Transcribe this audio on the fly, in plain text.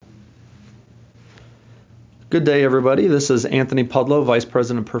Good day, everybody. This is Anthony Pudlow, Vice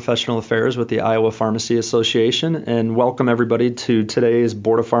President of Professional Affairs with the Iowa Pharmacy Association, and welcome everybody to today's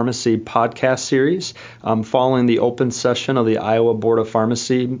Board of Pharmacy podcast series, following the open session of the Iowa Board of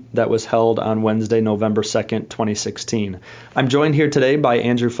Pharmacy that was held on Wednesday, November 2nd, 2016. I'm joined here today by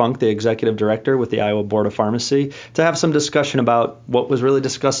Andrew Funk, the Executive Director with the Iowa Board of Pharmacy, to have some discussion about what was really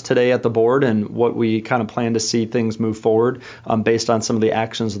discussed today at the board and what we kind of plan to see things move forward based on some of the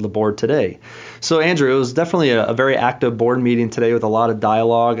actions of the board today. So, Andrew, it was definitely a very active board meeting today with a lot of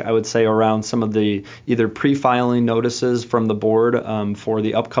dialogue, I would say, around some of the either pre-filing notices from the board for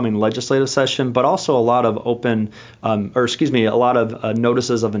the upcoming legislative session, but also a lot of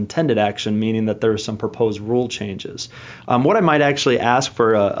notices of intended action, meaning that there are some proposed rule changes. What I might actually ask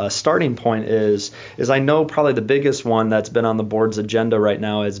for a starting point is I know probably the biggest one that's been on the board's agenda right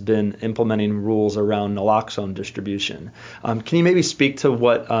now has been implementing rules around naloxone distribution. Can you maybe speak to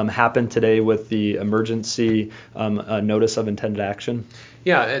what happened today with the emergency notice of intended action?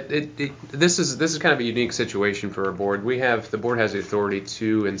 Yeah, this is kind of a unique situation for our board. The board has the authority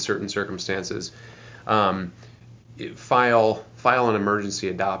to, in certain circumstances, file an emergency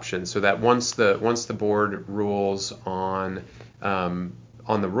adoption, so that once the board rules on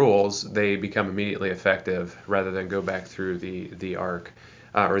the rules, they become immediately effective rather than go back through the ARC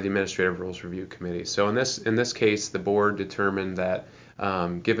or the Administrative Rules Review Committee. So in this case, the board determined that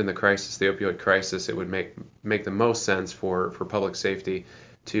given the crisis, the opioid crisis, it would make the most sense for public safety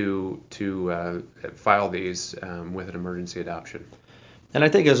to file these with an emergency adoption. And I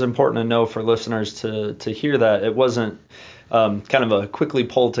think it's important to know for listeners to hear that it wasn't kind of a quickly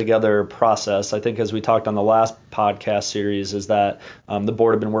pulled together process. I think as we talked on the last podcast series is that the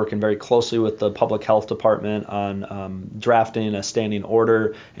board had been working very closely with the public health department on drafting a standing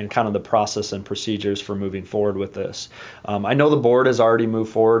order and kind of the process and procedures for moving forward with this. I know the board has already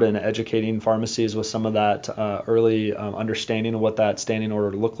moved forward in educating pharmacies with some of that early understanding of what that standing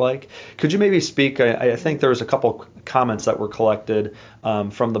order looked like. Could you maybe speak? I think there was a couple comments that were collected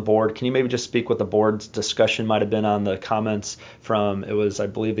from the board. Can you maybe just speak what the board's discussion might have been on the comments from, it was, I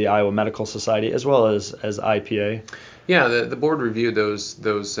believe, the Iowa Medical Society as well as IPA? Yeah, the board reviewed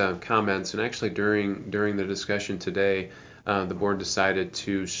those comments, and actually during the discussion today, the board decided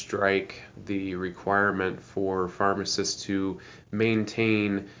to strike the requirement for pharmacists to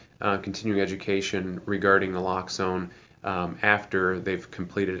maintain continuing education regarding naloxone after they've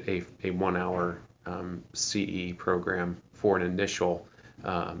completed a 1-hour CE program for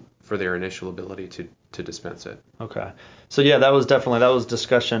their initial ability to dispense it. Okay. So yeah, that was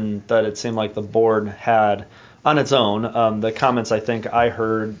discussion that it seemed like the board had on its own. The comments I think I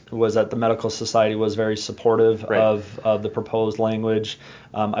heard was that the Medical Society was very supportive Right. of the proposed language.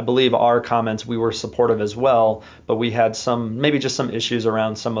 I believe our comments, we were supportive as well, but we had maybe just some issues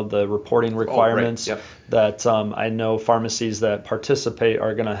around some of the reporting requirements. Yep. That I know pharmacies that participate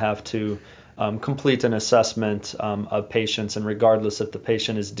are going to have to complete an assessment of patients, and regardless if the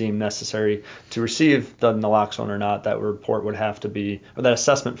patient is deemed necessary to receive the naloxone or not, that report would have to be, or that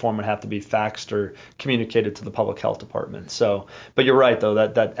assessment form would have to be faxed or communicated to the public health department. So, but you're right though,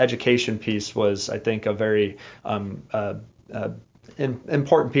 that education piece was, I think, a very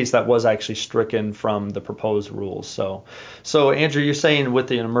important piece that was actually stricken from the proposed rules. So Andrew, you're saying with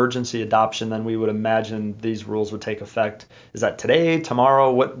the emergency adoption, then we would imagine these rules would take effect. Is that today,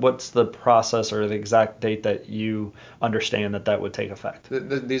 tomorrow? What's the process or the exact date that you understand that would take effect?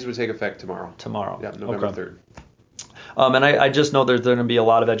 These would take effect tomorrow. Tomorrow. Yeah, November Okay. 3rd. And I just know there's going to be a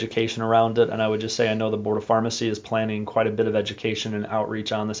lot of education around it, and I would just say I know the Board of Pharmacy is planning quite a bit of education and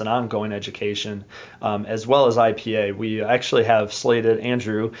outreach on this and ongoing education, as well as IPA. We actually have slated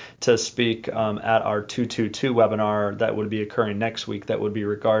Andrew to speak at our 222 webinar that would be occurring next week that would be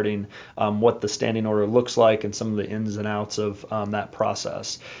regarding what the standing order looks like and some of the ins and outs of that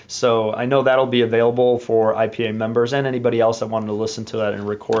process. So I know that'll be available for IPA members and anybody else that wanted to listen to that and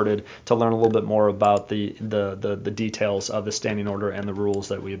recorded to learn a little bit more about the details of the standing order and the rules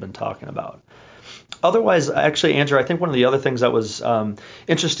that we have been talking about. Otherwise, actually, Andrew, I think one of the other things that was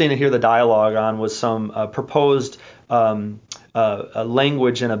interesting to hear the dialogue on was some proposed a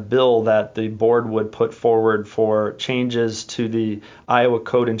language in a bill that the board would put forward for changes to the Iowa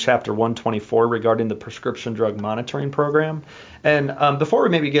Code in Chapter 124 regarding the prescription drug monitoring program. And before we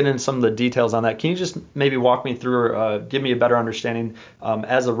maybe get into some of the details on that, can you just maybe walk me through or give me a better understanding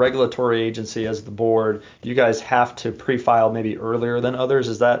as a regulatory agency, as the board, you guys have to pre-file maybe earlier than others.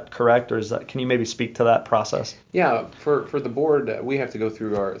 Is that correct? Or can you maybe speak to that process? Yeah, for the board, we have to go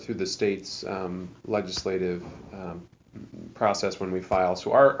through the state's legislative process when we file.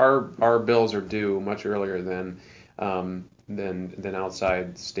 So our bills are due much earlier than than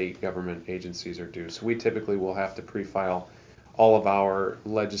outside state government agencies are due. So we typically will have to pre-file all of our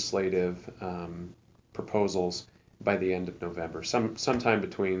legislative proposals by the end of November, sometime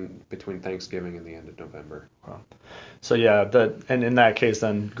between Thanksgiving and the end of November. Wow. So yeah, and in that case,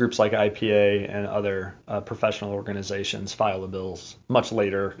 then groups like IPA and other professional organizations file the bills much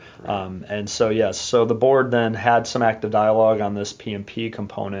later. Right. And so yes, so the board then had some active dialogue on this PMP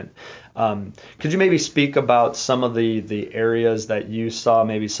component. Could you maybe speak about some of the areas that you saw,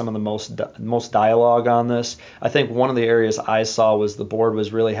 maybe some of the most dialogue on this? I think one of the areas I saw was the board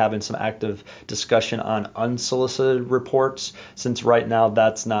was really having some active discussion on unsolicited reports, since right now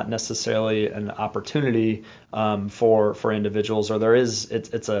that's not necessarily an opportunity for individuals, or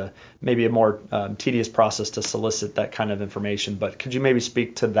it's a maybe a more tedious process to solicit that kind of information. But could you maybe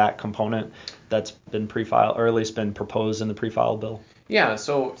speak to that component that's been pre-filed, or at least been proposed in the pre-filed bill? Yeah,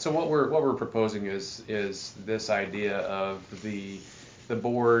 so what we're proposing is this idea of the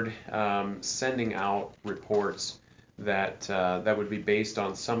board sending out reports that would be based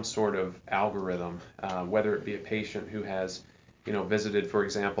on some sort of algorithm, whether it be a patient who has visited, for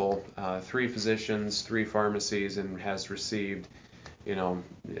example, 3 physicians, 3 pharmacies, and has received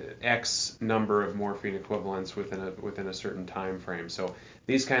X number of morphine equivalents within a certain time frame. So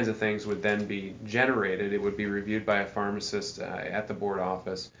these kinds of things would then be generated. It would be reviewed by a pharmacist at the board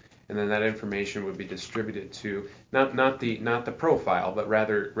office, and then that information would be distributed to not the profile, but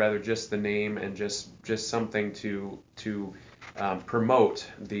rather just the name and just something to promote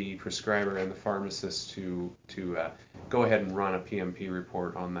the prescriber and the pharmacist to go ahead and run a PMP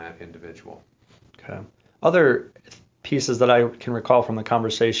report on that individual. Okay. Other pieces that I can recall from the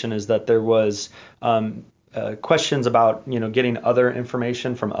conversation is that there was questions about getting other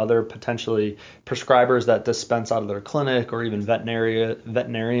information from other potentially prescribers that dispense out of their clinic, or even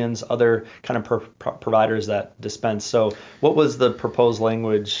veterinarians, other kind of providers that dispense. So what was the proposed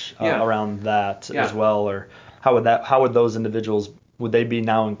language around that as well, or how would those individuals, would they be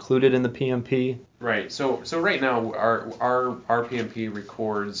now included in the PMP? Right. So right now our PMP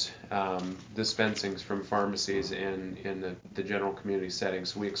records dispensings from pharmacies in the general community setting.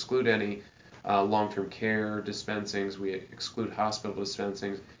 So we exclude any long-term care dispensings. We exclude hospital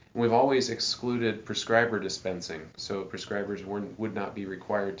dispensings. And we've always excluded prescriber dispensing. So prescribers would not be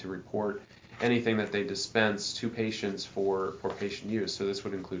required to report anything that they dispense to patients for patient use. So this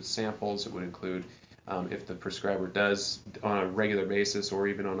would include samples. It would include if the prescriber does on a regular basis or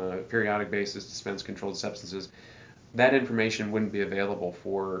even on a periodic basis dispense controlled substances, that information wouldn't be available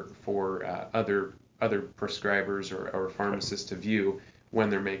for other prescribers or pharmacists to view when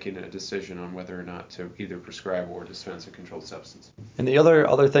they're making a decision on whether or not to either prescribe or dispense a controlled substance. And the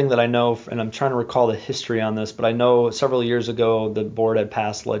other thing that I know, and I'm trying to recall the history on this, but I know several years ago the board had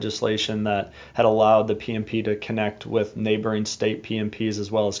passed legislation that had allowed the PMP to connect with neighboring state PMPs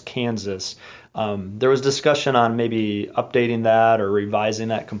as well as Kansas. There was discussion on maybe updating that or revising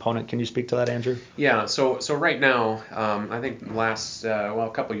that component. Can you speak to that, Andrew? Yeah, so right now, I think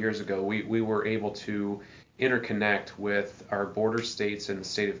a couple of years ago, we were able to interconnect with our border states and the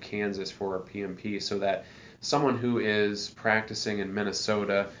state of Kansas for our PMP, so that someone who is practicing in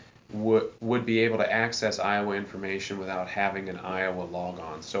Minnesota would be able to access Iowa information without having an Iowa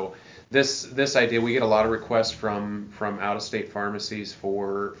logon. So this idea, we get a lot of requests from out-of-state pharmacies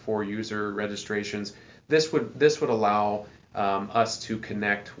for user registrations. This would allow us to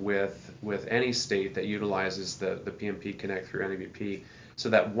connect with any state that utilizes the PMP Connect through NABP, so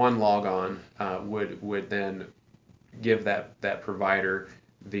that one logon would then give that provider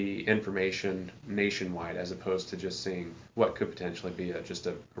the information nationwide, as opposed to just seeing what could potentially be just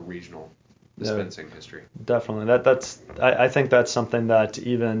a regional dispensing history. Definitely. I think that's something that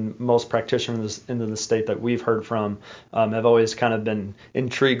even most practitioners in the state that we've heard from have always kind of been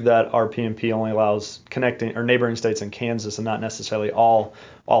intrigued that our PMP only allows connecting or neighboring states in Kansas and not necessarily all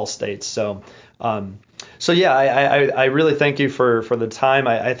states. So yeah, I really thank you for the time.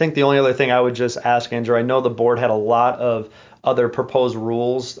 I think the only other thing I would just ask, Andrew, I know the board had a lot of other proposed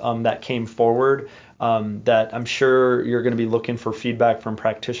rules that came forward that I'm sure you're going to be looking for feedback from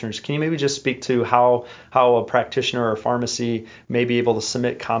practitioners. Can you maybe just speak to how a practitioner or a pharmacy may be able to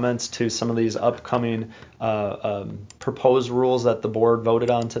submit comments to some of these upcoming proposed rules that the board voted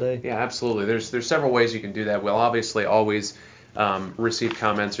on today? Yeah, absolutely. There's several ways you can do that. We'll obviously always receive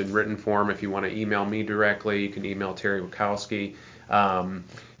comments in written form. If you want to email me directly, you can email Terry Wachowski.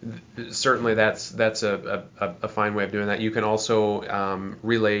 Certainly that's a fine way of doing that. You can also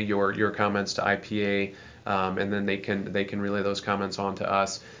relay your comments to IPA, and then they can relay those comments on to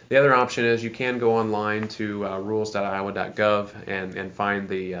us. The other option is you can go online to rules.iowa.gov and find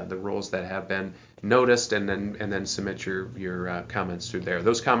the rules that have been noticed, and then submit your comments through there.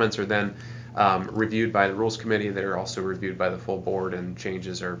 Those comments are then reviewed by the Rules Committee. They're also reviewed by the full board, and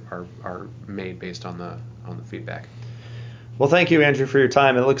changes are made based on the feedback. Well, thank you, Andrew, for your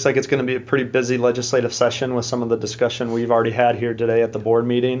time. It looks like it's going to be a pretty busy legislative session with some of the discussion we've already had here today at the board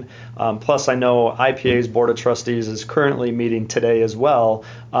meeting. Plus, I know IPA's Board of Trustees is currently meeting today as well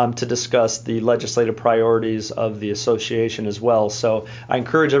to discuss the legislative priorities of the association as well. So I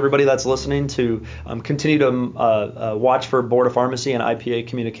encourage everybody that's listening to continue to watch for Board of Pharmacy and IPA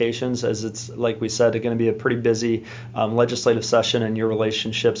communications, as it's, like we said, going to be a pretty busy legislative session, and your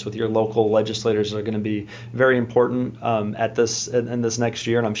relationships with your local legislators are going to be very important in this next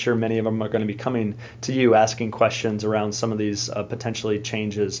year, and I'm sure many of them are going to be coming to you asking questions around some of these potentially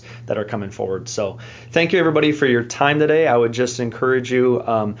changes that are coming forward. So thank you, everybody, for your time today. I would just encourage you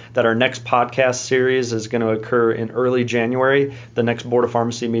that our next podcast series is going to occur in early January. The next Board of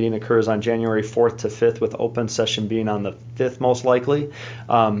Pharmacy meeting occurs on January 4th to 5th, with open session being on the 5th most likely.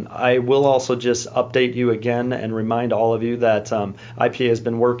 I will also just update you again and remind all of you that IPA has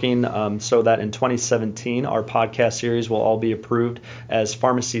been working so that in 2017 our podcast series will all be approved as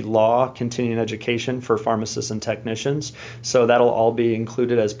pharmacy law continuing education for pharmacists and technicians. So that'll all be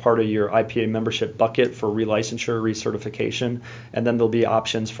included as part of your IPA membership bucket for relicensure, recertification, and then there'll be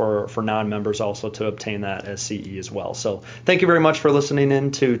options for non-members also to obtain that as CE as well. So thank you very much for listening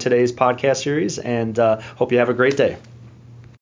in to today's podcast series, and hope you have a great day.